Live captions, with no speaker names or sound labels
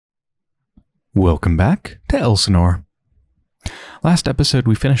Welcome back to Elsinore. Last episode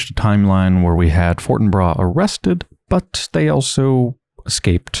we finished a timeline where we had Fortinbras arrested, but they also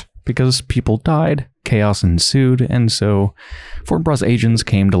escaped because people died, chaos ensued, and so Fortinbras' agents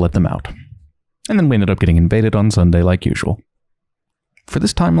came to let them out. And then we ended up getting invaded on Sunday like usual. For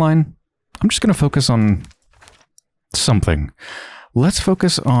this timeline, I'm just going to focus on something. Let's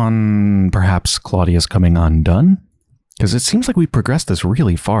focus on perhaps Claudius coming undone. Because it seems like we progressed this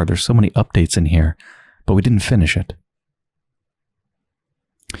really far. There's so many updates in here, but we didn't finish it.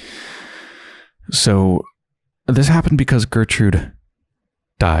 So, this happened because Gertrude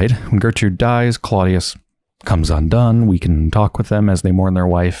died. When Gertrude dies, Claudius comes undone. We can talk with them as they mourn their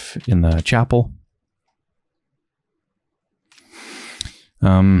wife in the chapel.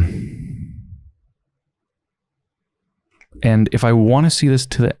 And if I want to see this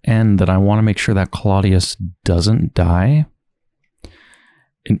to the end, then I want to make sure that Claudius doesn't die.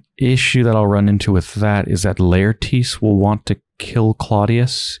 An issue that I'll run into with that is that Laertes will want to kill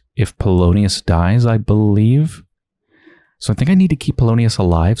Claudius if Polonius dies, I believe. So I think I need to keep Polonius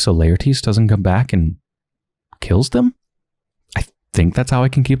alive so Laertes doesn't come back and kills them. I think that's how I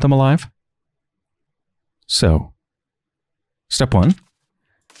can keep them alive. So, step one,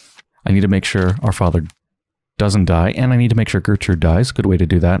 I need to make sure our father doesn't die, and I need to make sure Gertrude dies. Good way to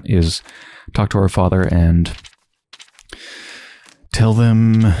do that is talk to our father and tell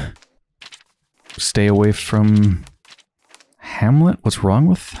them stay away from Hamlet. What's wrong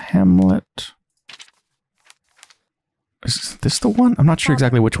with Hamlet? Is this the one? I'm not sure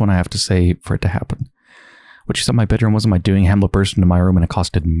exactly which one I have to say for it to happen. What she said in my bedroom wasn't my doing. Hamlet burst into my room and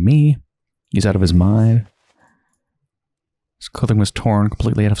accosted me. He's out of his mind. His clothing was torn,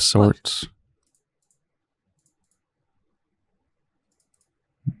 completely out of sorts.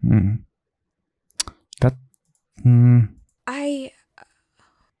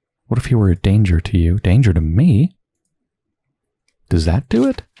 What if he were a danger to you? Danger to me? Does that do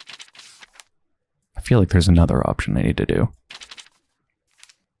it? I feel like there's another option I need to do.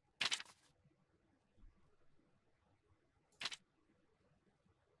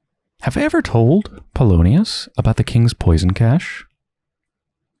 Have I ever told Polonius about the king's poison cache?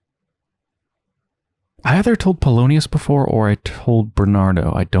 I either told Polonius before or I told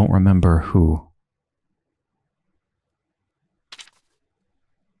Bernardo. I don't remember who.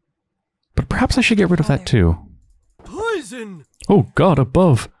 But perhaps I should get rid of that too. Poison! Oh God,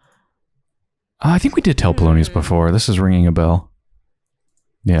 above. I think we did tell Polonius before. This is ringing a bell.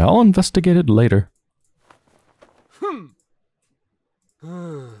 Yeah, I'll investigate it later.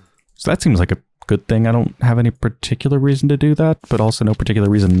 So that seems like a good thing. I don't have any particular reason to do that, but also no particular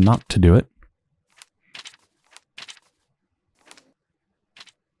reason not to do it.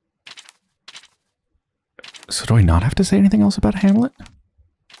 So do I not have to say anything else about Hamlet?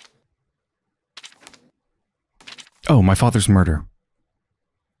 Oh, my father's murder.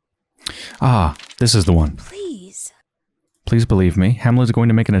 Ah, this is the one. Please. Please believe me. Hamlet is going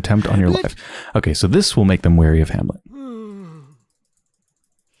to make an attempt on your life. Okay, so this will make them wary of Hamlet.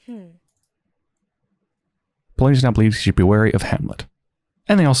 Polonius now believes he should be wary of Hamlet.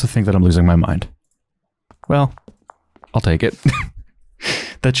 And they also think that I'm losing my mind. Well, I'll take it.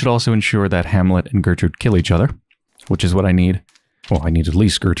 That should also ensure that Hamlet and Gertrude kill each other, which is what I need. Well, I need at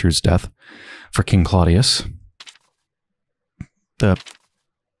least Gertrude's death for King Claudius. Oh,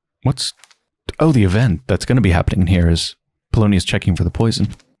 the event that's going to be happening in here is Polonius checking for the poison.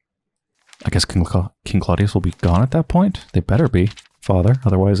 I guess King Claudius will be gone at that point? They better be, father,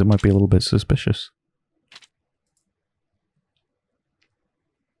 otherwise it might be a little bit suspicious.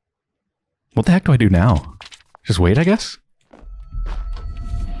 What the heck do I do now? Just wait, I guess?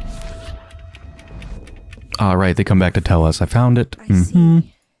 Ah, right, they come back to tell us. I found it. I've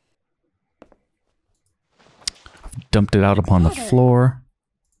dumped it out upon the floor.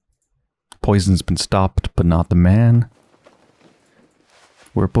 Poison's been stopped, but not the man.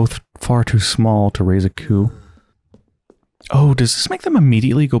 We're both far too small to raise a coup. Oh, does this make them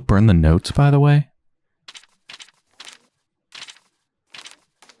immediately go burn the notes, by the way?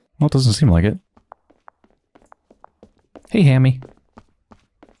 Well, it doesn't seem like it. Hey, Hammy.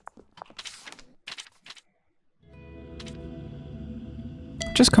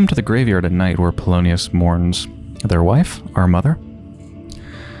 Just come to the graveyard at night where Polonius mourns their wife, our mother.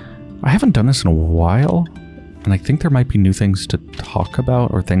 I haven't done this in a while, and I think there might be new things to talk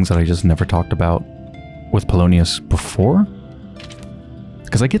about, or things that I just never talked about with Polonius before.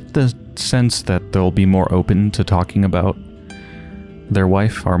 Because I get the sense that they'll be more open to talking about their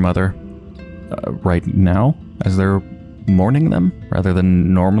wife, our mother, right now, as they're mourning them, rather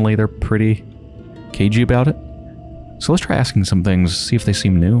than normally they're pretty cagey about it. So let's try asking some things, see if they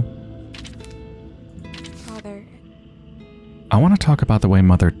seem new. I want to talk about the way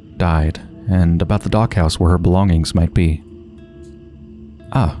Mother died, and about the dockhouse where her belongings might be.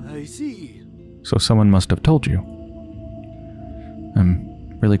 Ah. I see. So someone must have told you.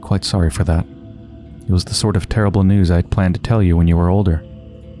 I'm really quite sorry for that. It was the sort of terrible news I'd planned to tell you when you were older.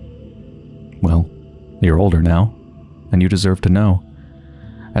 Well, you're older now, and you deserve to know,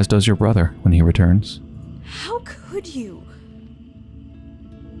 as does your brother when he returns. How could you?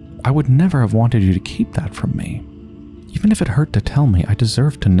 I would never have wanted you to keep that from me. Even if it hurt to tell me, I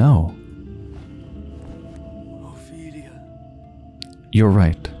deserve to know. Ophelia. You're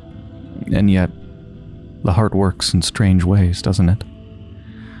right. And yet, the heart works in strange ways, doesn't it?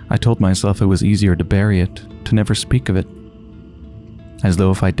 I told myself it was easier to bury it, to never speak of it. As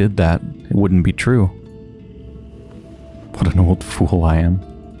though if I did that, it wouldn't be true. What an old fool I am.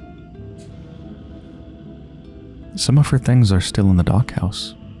 Some of her things are still in the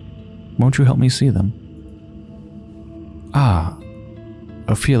dockhouse. Won't you help me see them? Ah,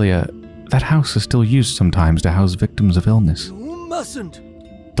 Ophelia, that house is still used sometimes to house victims of illness. You mustn't.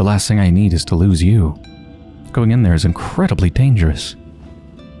 The last thing I need is to lose you. Going in there is incredibly dangerous.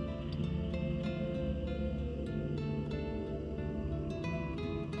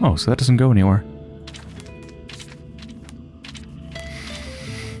 Oh, so that doesn't go anywhere.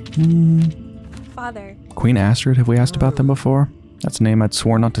 Father. Queen Astrid, have we asked about them before? That's a name I'd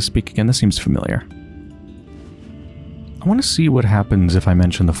sworn not to speak again. This seems familiar. I want to see what happens if I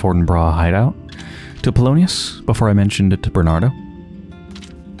mention the Fortinbras hideout to Polonius before I mentioned it to Bernardo.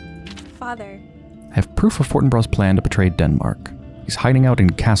 Father. I have proof of Fortinbras' plan to betray Denmark. He's hiding out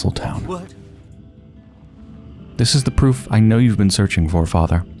in Castletown. What? This is the proof I know you've been searching for,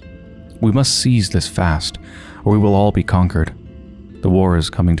 Father. We must seize this fast, or we will all be conquered. The war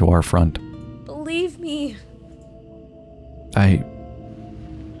is coming to our front. Believe me. I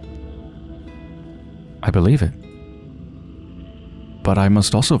believe it. But I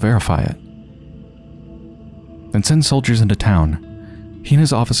must also verify it. Then send soldiers into town. He and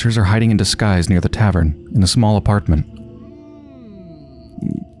his officers are hiding in disguise near the tavern, in a small apartment.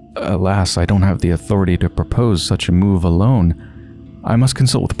 Alas, I don't have the authority to propose such a move alone. I must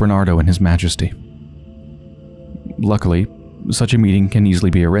consult with Bernardo and His Majesty. Luckily, such a meeting can easily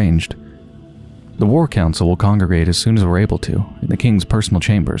be arranged. The War Council will congregate as soon as we're able to, in the King's personal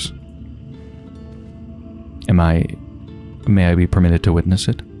chambers. May I be permitted to witness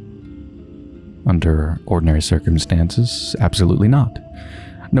it? Under ordinary circumstances, absolutely not.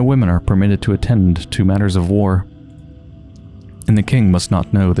 No women are permitted to attend to matters of war. And the King must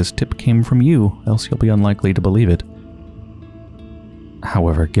not know this tip came from you, else he'll be unlikely to believe it.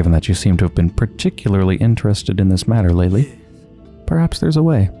 However, given that you seem to have been particularly interested in this matter lately, perhaps there's a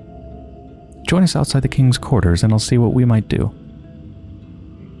way. Join us outside the King's quarters and I'll see what we might do.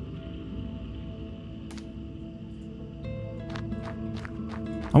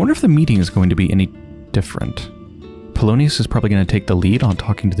 I wonder if the meeting is going to be any different. Polonius is probably going to take the lead on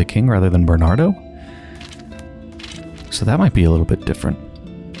talking to the king rather than Bernardo. So that might be a little bit different.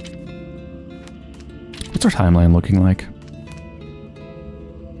 What's our timeline looking like?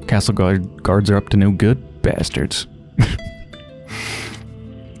 Castle guards are up to no good. Bastards.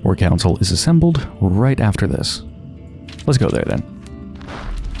 War Council is assembled right after this. Let's go there then.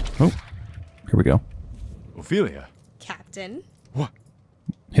 Oh, here we go. Ophelia. Captain. What?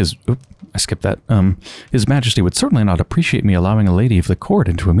 I skipped that. His Majesty would certainly not appreciate me allowing a lady of the court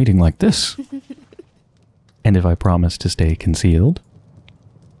into a meeting like this. And if I promise to stay concealed?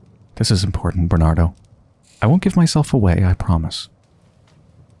 This is important, Bernardo. I won't give myself away, I promise.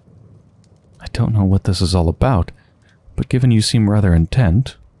 I don't know what this is all about, but given you seem rather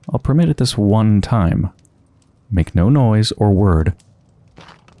intent, I'll permit it this one time. Make no noise or word.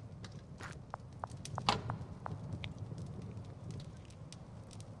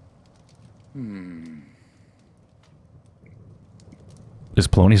 Is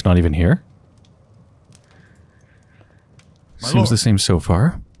Polonius not even here? Seems the same so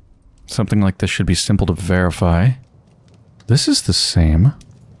far. Something like this should be simple to verify. This is the same.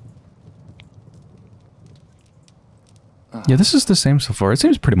 Yeah, this is the same so far. It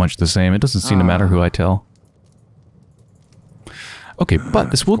seems pretty much the same. It doesn't seem to matter who I tell. Okay, but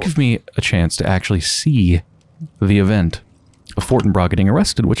this will give me a chance to actually see the event of Fortinbras getting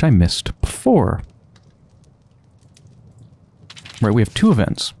arrested, which I missed before. Right, we have two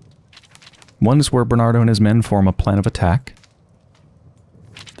events. One is where Bernardo and his men form a plan of attack.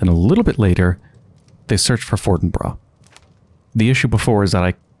 Then a little bit later, they search for Fortinbras. The issue before is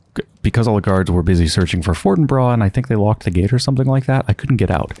that because all the guards were busy searching for Fortinbras, and I think they locked the gate or something like that, I couldn't get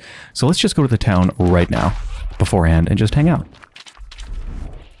out. So let's just go to the town right now, beforehand, and just hang out.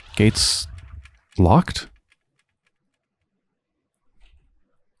 Gates locked?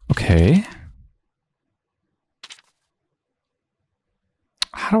 Okay.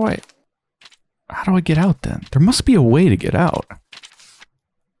 How do I get out then? There must be a way to get out.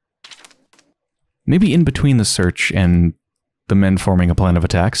 Maybe in between the search and the men forming a plan of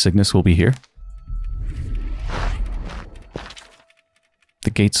attack, Cygnus will be here.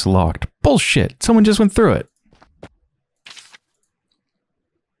 The gate's locked. Bullshit! Someone just went through it.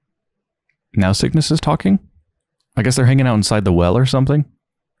 Now Cygnus is talking? I guess they're hanging out inside the well or something?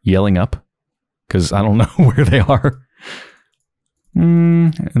 Yelling up? Because I don't know where they are.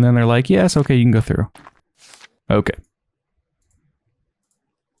 And then they're like, yes, okay, you can go through. Okay.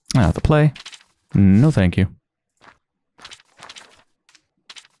 The play. No, thank you.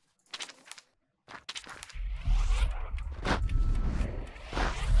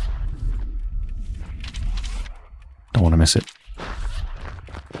 Don't want to miss it.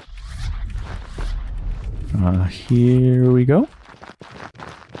 Here we go.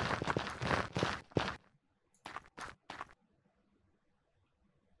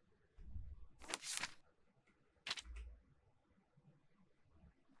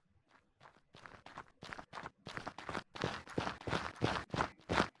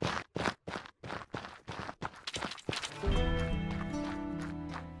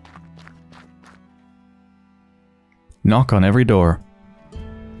 Knock on every door.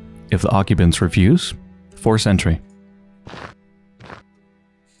 If the occupants refuse, force entry.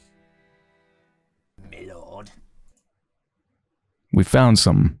 My lord. We found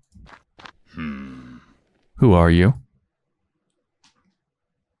some. Who are you?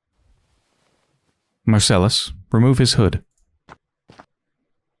 Marcellus, remove his hood.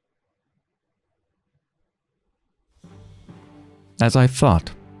 As I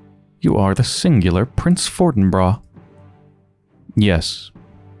thought, you are the singular Prince Fortinbras. Yes.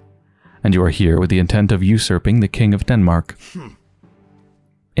 And you are here with the intent of usurping the King of Denmark.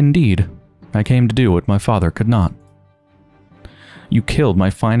 Indeed, I came to do what my father could not. You killed my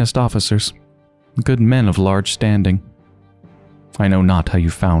finest officers, good men of large standing. I know not how you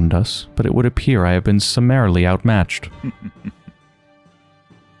found us, but it would appear I have been summarily outmatched.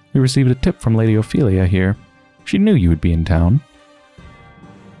 We received a tip from Lady Ophelia here. She knew you would be in town.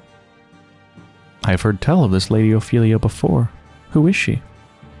 I have heard tell of this Lady Ophelia before. Who is she?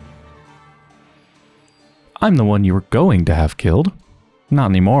 I'm the one you were going to have killed. Not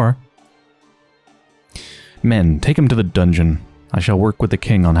anymore. Men, take him to the dungeon. I shall work with the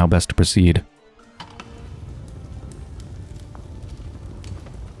king on how best to proceed.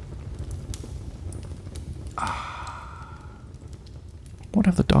 What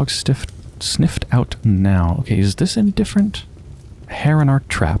have the dogs sniffed out now? Okay, is this any different? A hare in our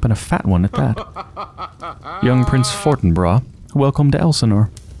trap and a fat one at that. Young Prince Fortinbras, welcome to Elsinore.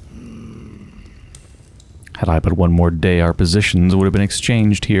 Had I but one more day, our positions would have been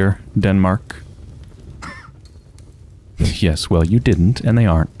exchanged here, Denmark. Yes, well, you didn't, and they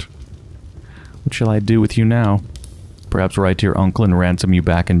aren't. What shall I do with you now? Perhaps write to your uncle and ransom you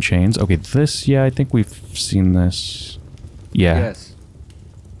back in chains? Okay, this, yeah, I think we've seen this. Yeah. Yes.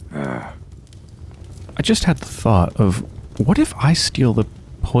 I just had the thought of, what if I steal the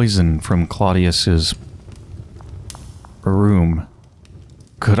poison from Claudius's room?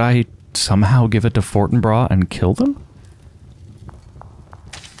 Could I somehow give it to Fortinbras and kill them?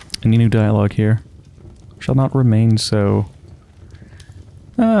 Any new dialogue here? Shall not remain so.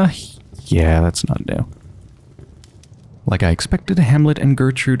 Yeah, that's not new. Like I expected, Hamlet and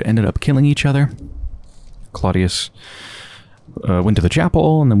Gertrude ended up killing each other. Claudius went to the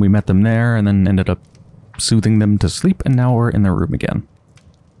chapel, and then we met them there, and then ended up soothing them to sleep, and now we're in their room again.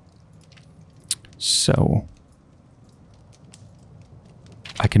 So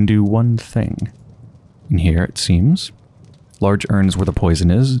I can do one thing. In here, it seems. Large urns where the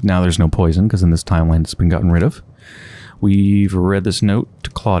poison is. Now there's no poison, because in this timeline it's been gotten rid of. We've read this note to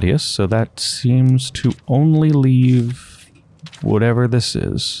Claudius, so that seems to only leave whatever this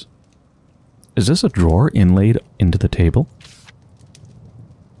is. Is this a drawer inlaid into the table?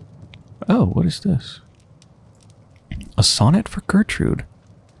 Oh, what is this? A sonnet for Gertrude.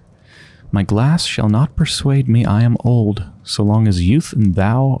 My glass shall not persuade me I am old, so long as youth and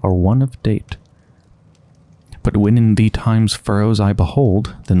thou are one of date. But when in thee time's furrows I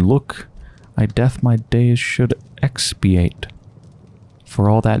behold, then look, I death my days should expiate. For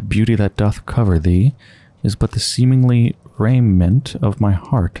all that beauty that doth cover thee is but the seemingly raiment of my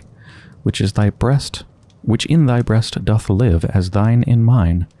heart, which in thy breast doth live as thine in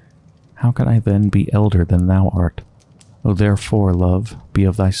mine. How can I then be elder than thou art? O therefore, love, be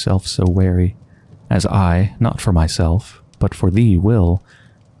of thyself so wary, as I, not for myself, but for thee will,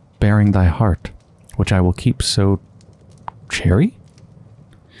 bearing thy heart, which I will keep so chary?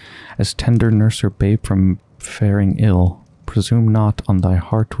 as tender nurse or babe from faring ill. Presume not on thy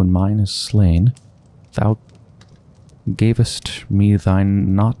heart when mine is slain. Thou gavest me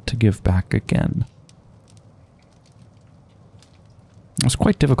thine not to give back again. It was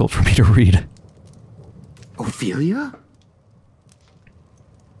quite difficult for me to read. Ophelia?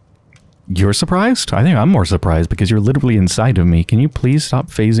 You're surprised? I think I'm more surprised because you're literally inside of me. Can you please stop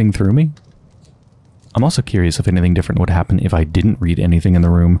phasing through me? I'm also curious if anything different would happen if I didn't read anything in the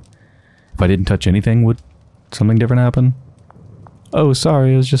room. If I didn't touch anything, would something different happen? Oh,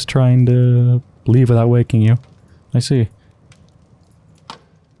 sorry, I was just trying to leave without waking you. I see.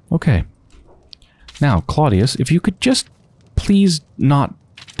 Okay. Now, Claudius, if you could just please not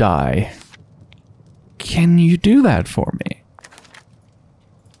die. Can you do that for me?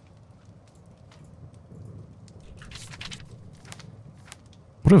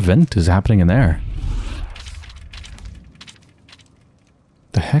 What event is happening in there?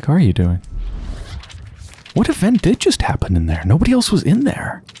 The heck are you doing? What event did just happen in there? Nobody else was in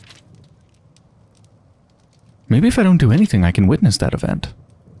there. Maybe if I don't do anything, I can witness that event.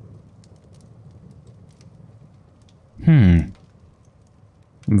 I'm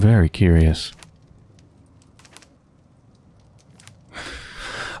very curious.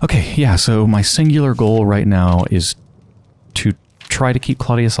 Okay, yeah, so my singular goal right now is to try to keep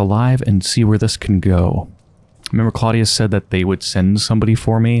Claudius alive and see where this can go. Remember Claudius said that they would send somebody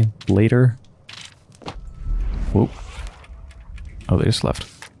for me later? Whoop. Oh, they just left.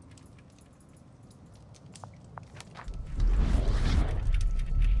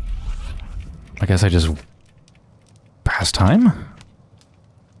 I guess I just pass time?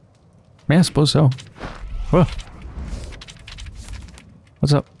 Yeah, I suppose so. Whoa.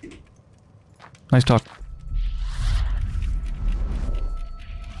 What's up? Nice talk.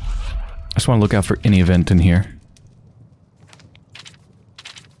 I just want to look out for any event in here.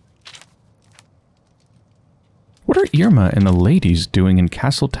 What are Irma and the ladies doing in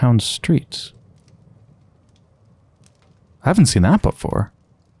Castletown streets? I haven't seen that before.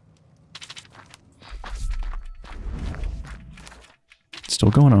 It's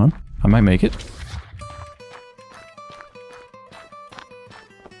still going on. I might make it.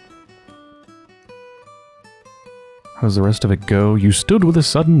 How does the rest of it go? You stood with a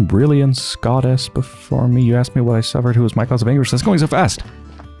sudden brilliance, goddess, before me. You asked me what I suffered, who was my cause of anguish. That's going so fast.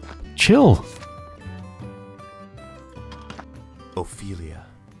 Chill. Ophelia.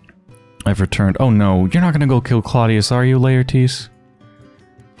 I've returned. Oh no, you're not gonna go kill Claudius, are you, Laertes?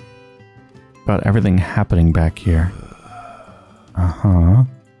 About everything happening back here. Uh-huh.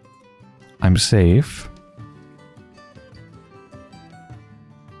 I'm safe.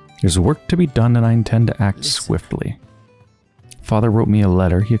 There's work to be done and I intend to act swiftly. Father wrote me a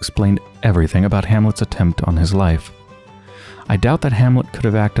letter. He explained everything about Hamlet's attempt on his life. I doubt that Hamlet could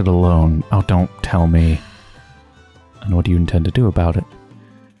have acted alone. Oh, don't tell me. And what do you intend to do about it?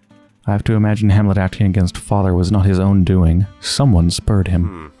 I have to imagine Hamlet acting against Father was not his own doing. Someone spurred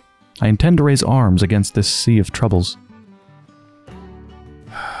him. I intend to raise arms against this sea of troubles.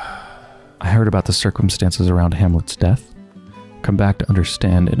 I heard about the circumstances around Hamlet's death. Come back to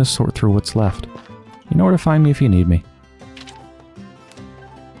understand and to sort through what's left. You know where to find me if you need me.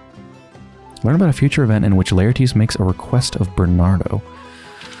 Learn about a future event in which Laertes makes a request of Bernardo.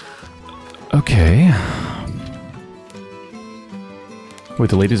 Okay. Wait,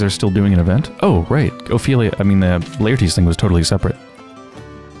 the ladies are still doing an event? Oh, right. Ophelia, I mean, the Laertes thing was totally separate.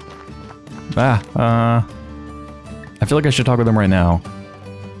 I feel like I should talk with them right now.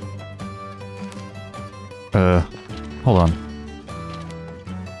 Hold on.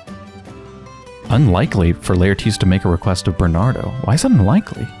 Unlikely for Laertes to make a request of Bernardo. Why is that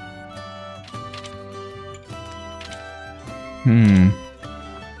unlikely?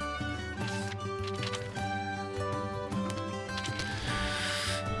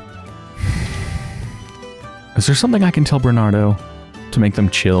 Is there something I can tell Bernardo to make them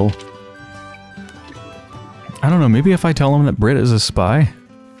chill? I don't know, maybe if I tell them that Britt is a spy?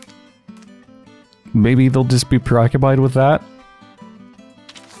 Maybe they'll just be preoccupied with that?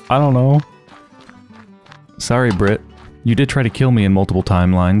 I don't know. Sorry, Britt. You did try to kill me in multiple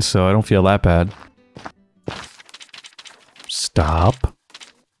timelines, so I don't feel that bad. Stop.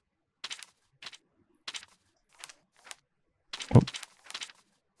 Oh.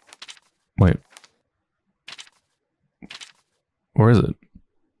 Wait. Where is it?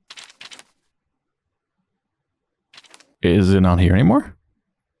 Is it not here anymore?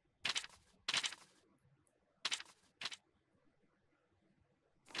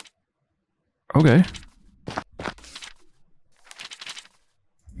 Okay.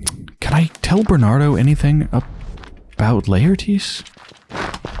 Can I tell Bernardo anything about Laertes?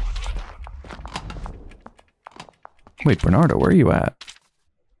 Wait, Bernardo, where are you at?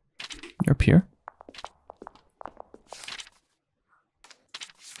 You're up here?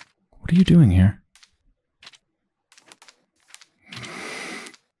 What are you doing here?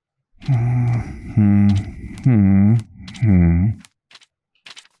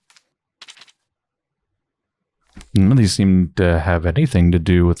 None of these seem to have anything to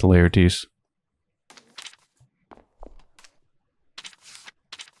do with the Laertes.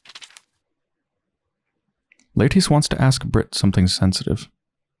 Laertes wants to ask Britt something sensitive.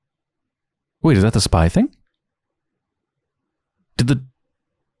 Wait, is that the spy thing?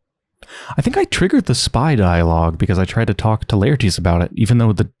 I think I triggered the spy dialogue because I tried to talk to Laertes about it, even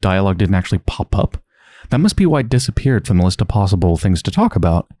though the dialogue didn't actually pop up. That must be why it disappeared from the list of possible things to talk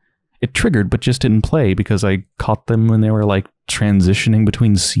about. It triggered, but just didn't play because I caught them when they were, like, transitioning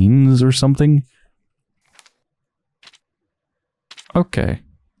between scenes or something. Okay.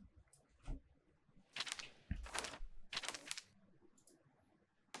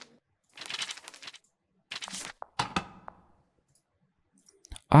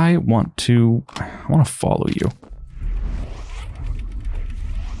 I want to follow you.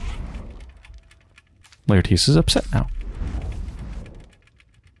 Laertes is upset now.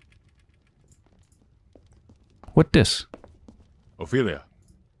 What dis? Ophelia.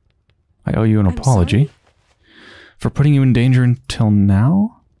 I owe you an apology. Sorry? For putting you in danger until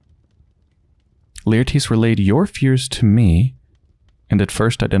now? Laertes relayed your fears to me, and at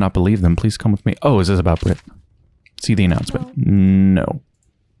first I did not believe them. Please come with me. Oh, is this about Britt? See the announcement. No.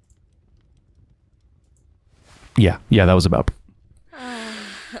 Yeah, that was about.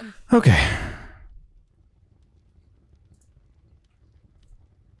 Okay.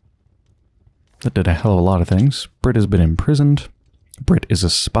 That did a hell of a lot of things. Britt has been imprisoned. Britt is a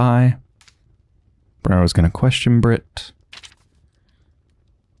spy. Bernardo's gonna question Britt.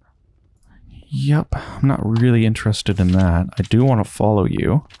 Yep, I'm not really interested in that. I do want to follow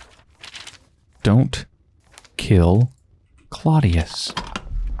you. Don't kill Claudius.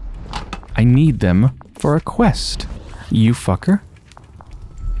 I need them for a quest, you fucker.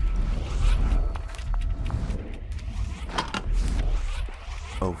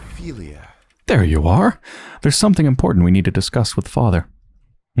 Ophelia. There you are. There's something important we need to discuss with Father.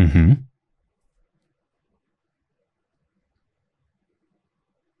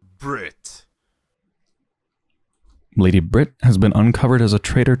 Britt. Lady Britt has been uncovered as a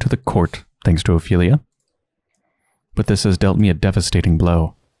traitor to the court, thanks to Ophelia. But this has dealt me a devastating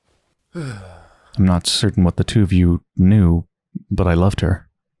blow. I'm not certain what the two of you knew, but I loved her.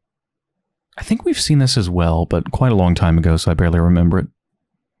 I think we've seen this as well, but quite a long time ago, so I barely remember it.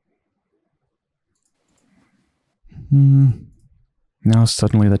 Now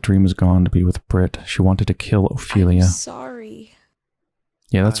suddenly that dream is gone to be with Britt. She wanted to kill Ophelia. I'm sorry.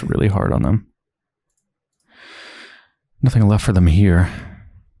 Yeah, that's really hard on them. Nothing left for them here.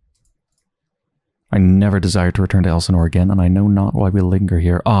 I never desired to return to Elsinore again, and I know not why we linger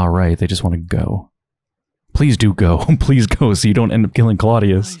here. Ah, right, they just want to go. Please do go. Please go so you don't end up killing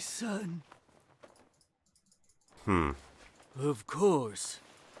Claudius. My son. Of course.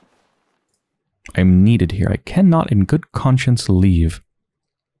 I'm needed here. I cannot in good conscience leave.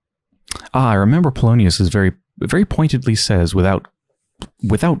 Ah, I remember Polonius is very pointedly says, without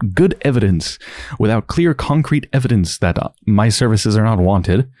good evidence, without clear concrete evidence that my services are not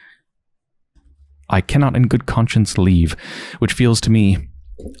wanted, I cannot in good conscience leave, which feels to me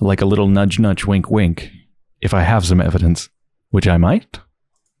like a little nudge nudge wink wink, if I have some evidence, which I might.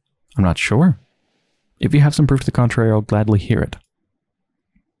 I'm not sure. If you have some proof to the contrary, I'll gladly hear it.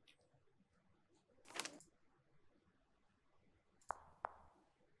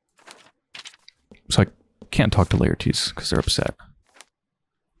 So I can't talk to Laertes because they're upset.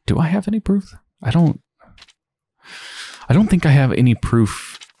 Do I have any proof? I don't think I have any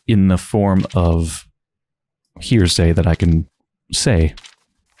proof in the form of hearsay that I can say.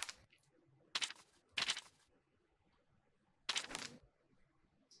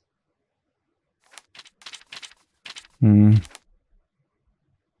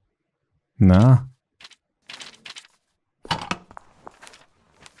 Nah.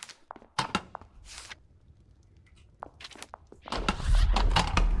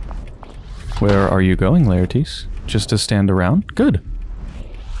 Where are you going, Laertes? Just to stand around? Good.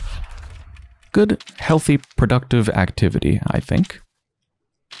 Good, healthy, productive activity, I think.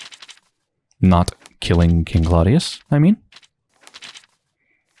 Not killing King Claudius, I mean.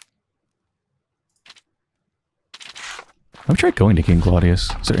 I've tried going to King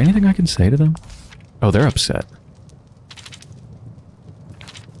Claudius. Is there anything I can say to them? Oh, they're upset.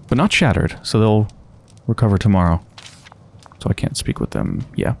 But not shattered, so they'll recover tomorrow. So I can't speak with them,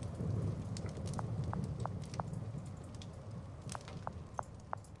 yeah.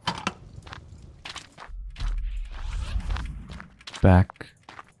 back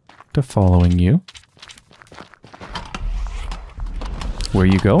to following you. Where are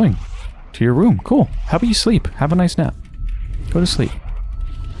you going? To your room. Cool. How about you sleep? Have a nice nap. Go to sleep.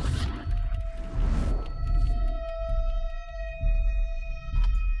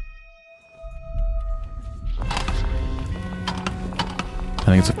 I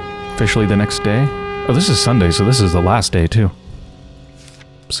think it's officially the next day. Oh, this is Sunday, so this is the last day, too.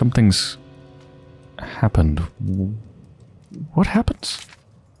 Something's happened. What happens?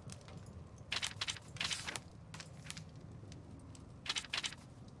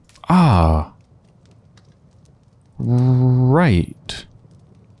 Ah. Right.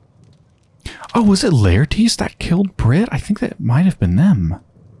 Oh, was it Laertes that killed Brit? I think that might have been them.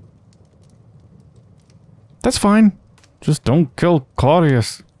 That's fine. Just don't kill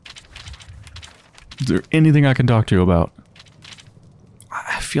Claudius. Is there anything I can talk to you about?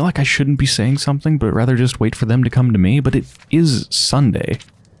 I feel like I shouldn't be saying something, but rather just wait for them to come to me, but it is Sunday.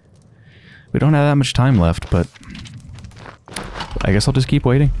 We don't have that much time left, but I guess I'll just keep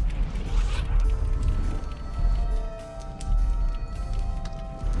waiting.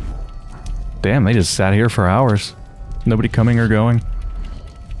 Damn, they just sat here for hours. Nobody coming or going.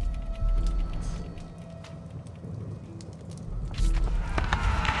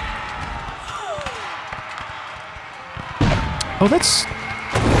 Oh, that's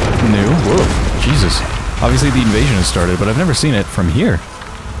new. Whoa, Jesus. Obviously the invasion has started, but I've never seen it from here.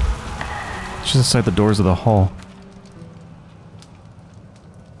 It's just outside the doors of the hall.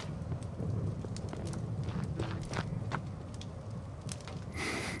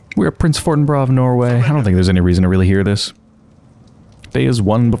 We're Prince Fortinbras of Norway. I don't think there's any reason to really hear this. Day is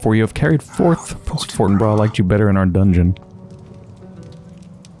one before you have carried forth. Prince Fortinbras liked you better in our dungeon.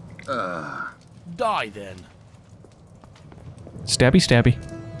 Die then. Stabby, stabby.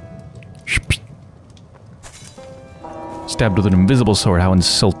 Stabbed with an invisible sword, how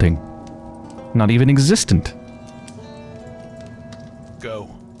insulting. Not even existent. Go.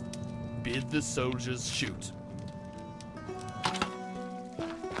 Bid the soldiers shoot.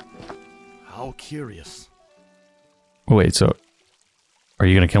 How curious. Wait, so... Are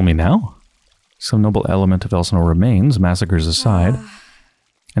you gonna kill me now? Some noble element of Elsinore remains, massacres aside.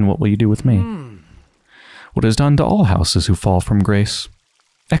 And what will you do with me? What is done to all houses who fall from grace?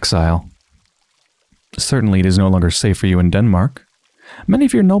 Exile. Certainly it is no longer safe for you in Denmark. Many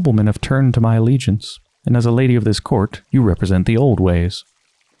of your noblemen have turned to my allegiance, and as a lady of this court, you represent the old ways.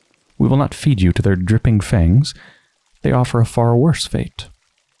 We will not feed you to their dripping fangs. They offer a far worse fate.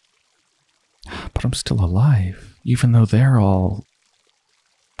 But I'm still alive, even though they're all...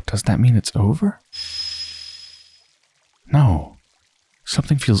 Does that mean it's over? No.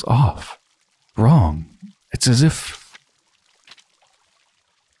 Something feels off. Wrong. It's as if...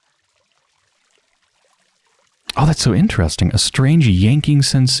 Oh, that's so interesting. A strange yanking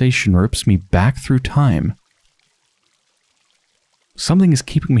sensation rips me back through time. Something is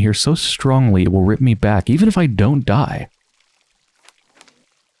keeping me here so strongly it will rip me back, even if I don't die.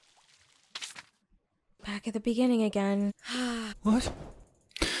 Back at the beginning again. What?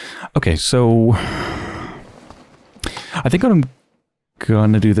 Okay, so... I think what I'm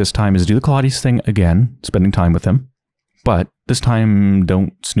gonna do this time is do the Claudius thing again, spending time with him. But this time,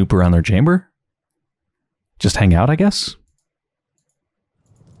 don't snoop around their chamber. Just hang out, I guess?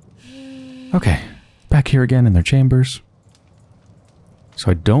 Okay, back here again in their chambers.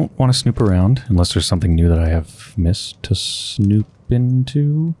 So I don't want to snoop around, unless there's something new that I have missed to snoop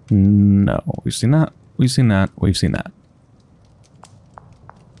into. No, we've seen that, we've seen that, we've seen that.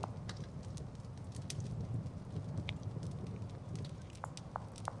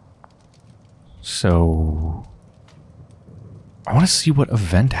 So... I want to see what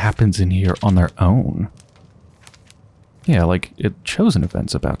event happens in here on their own. Yeah, like, it shows an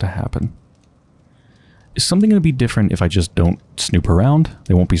event's about to happen. Is something going to be different if I just don't snoop around?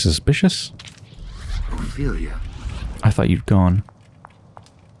 They won't be suspicious? Ophelia. I thought you'd gone.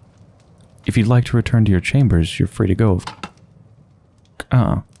 If you'd like to return to your chambers, you're free to go.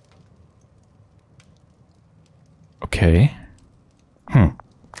 Okay.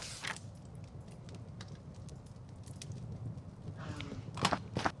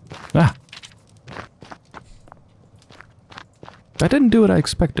 Ah. That didn't do what I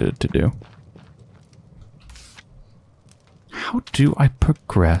expected it to do. How do I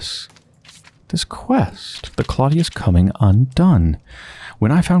progress this quest? The Claudius coming undone.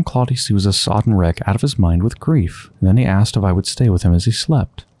 When I found Claudius, he was a sodden wreck out of his mind with grief, and then he asked if I would stay with him as he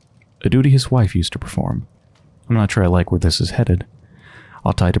slept. A duty his wife used to perform. I'm not sure I like where this is headed.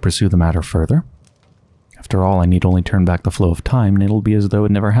 Ought I to pursue the matter further? After all, I need only turn back the flow of time, and it'll be as though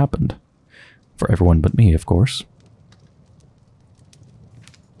it never happened. For everyone but me, of course.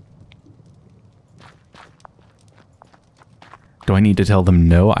 Do I need to tell them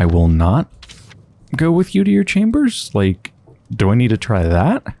no, I will not go with you to your chambers? Like, do I need to try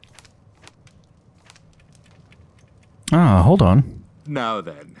that? Ah, hold on. Now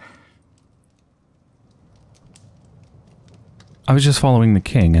then. I was just following the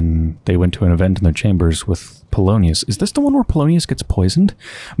king, and they went to an event in their chambers with Polonius. Is this the one where Polonius gets poisoned?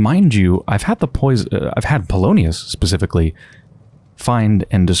 Mind you, I've had Polonius specifically find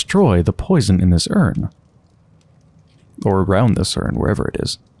and destroy the poison in this urn. Or around this urn, wherever it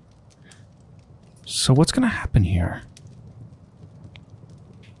is. So what's going to happen here?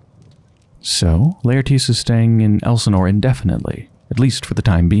 So, Laertes is staying in Elsinore indefinitely, at least for the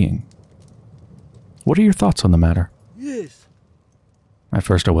time being. What are your thoughts on the matter? Yes. At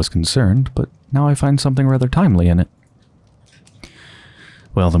first I was concerned, but now I find something rather timely in it.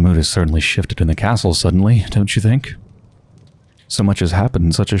 Well, the mood has certainly shifted in the castle suddenly, don't you think? So much has happened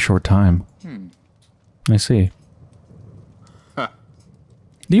in such a short time. I see. Huh.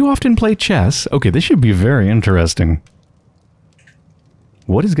 Do you often play chess? Okay, this should be very interesting.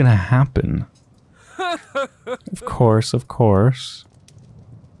 What is going to happen? Of course, of course.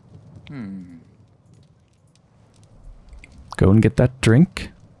 Go and get that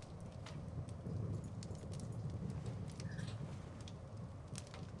drink.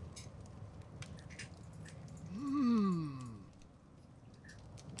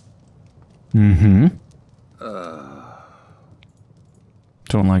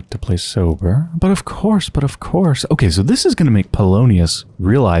 Don't like to play sober. But of course, but of course. Okay, so this is going to make Polonius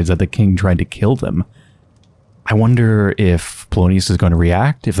realize that the king tried to kill them. I wonder if Polonius is going to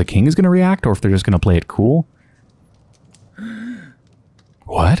react, if the king is going to react, or if they're just going to play it cool.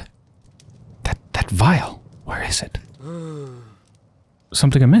 What? That vial. Where is it?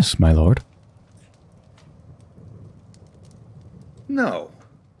 Something amiss, my lord. No.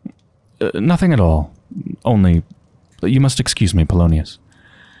 Nothing at all. Only, you must excuse me, Polonius.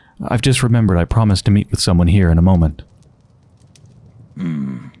 I've just remembered I promised to meet with someone here in a moment.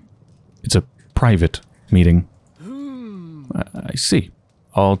 It's a private meeting. I see.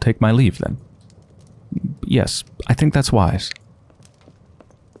 I'll take my leave then. Yes, I think that's wise.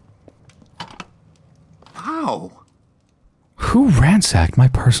 How? Who ransacked my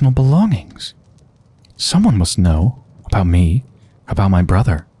personal belongings? Someone must know about me, about my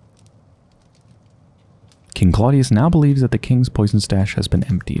brother. King Claudius now believes that the king's poison stash has been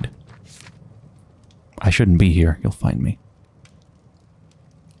emptied. I shouldn't be here. You'll find me.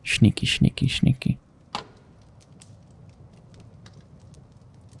 Sneaky, sneaky, sneaky.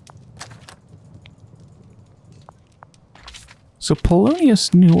 So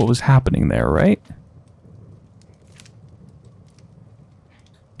Polonius knew what was happening there, right?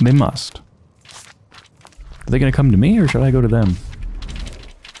 They must. Are they going to come to me, or should I go to them?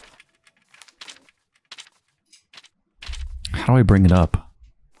 How do I bring it up?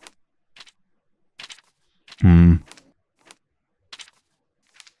 I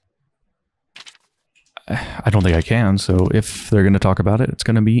don't think I can, so if they're going to talk about it, it's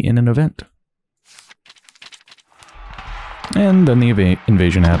going to be in an event. And then the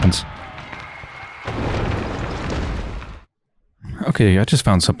invasion happens. Okay, I just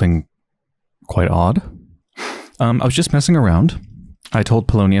found something quite odd. I was just messing around. I told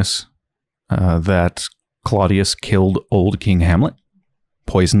Polonius that Claudius killed old King Hamlet,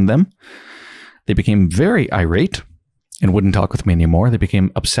 poisoned them. They became very irate and wouldn't talk with me anymore. They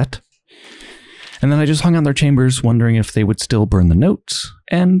became upset. And then I just hung out in their chambers wondering if they would still burn the notes.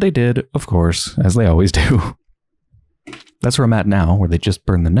 And they did, of course, as they always do. That's where I'm at now, where they just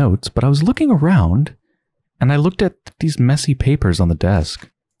burn the notes. But I was looking around, and I looked at these messy papers on the desk.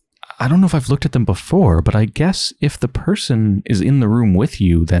 I don't know if I've looked at them before, but I guess if the person is in the room with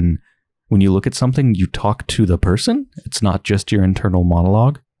you, then when you look at something, you talk to the person. It's not just your internal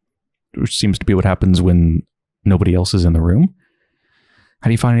monologue, which seems to be what happens when nobody else is in the room. How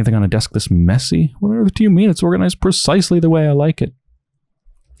do you find anything on a desk this messy? What do you mean? It's organized precisely the way I like it.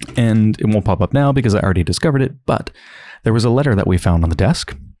 And it won't pop up now because I already discovered it, but there was a letter that we found on the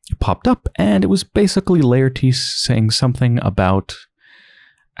desk. It popped up, and it was basically Laertes saying something about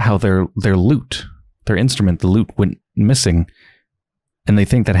how their lute, their instrument, the lute, went missing, and they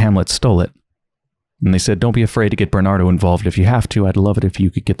think that Hamlet stole it. And they said, don't be afraid to get Bernardo involved if you have to. I'd love it if you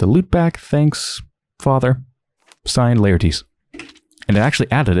could get the lute back. Thanks, Father. Signed, Laertes. And it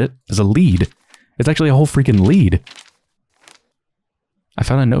actually added it as a lead. It's actually a whole freaking lead. I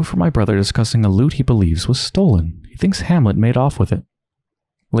found a note from my brother discussing a lute he believes was stolen. He thinks Hamlet made off with it.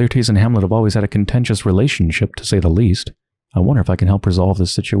 Laertes and Hamlet have always had a contentious relationship, to say the least. I wonder if I can help resolve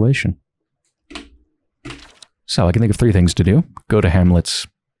this situation. So I can think of 3 things to do. Go to Hamlet's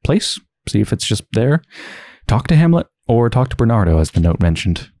place, see if it's just there. Talk to Hamlet, Or talk to Bernardo, as the note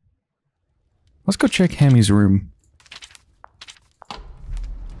mentioned. Let's go check Hammy's room.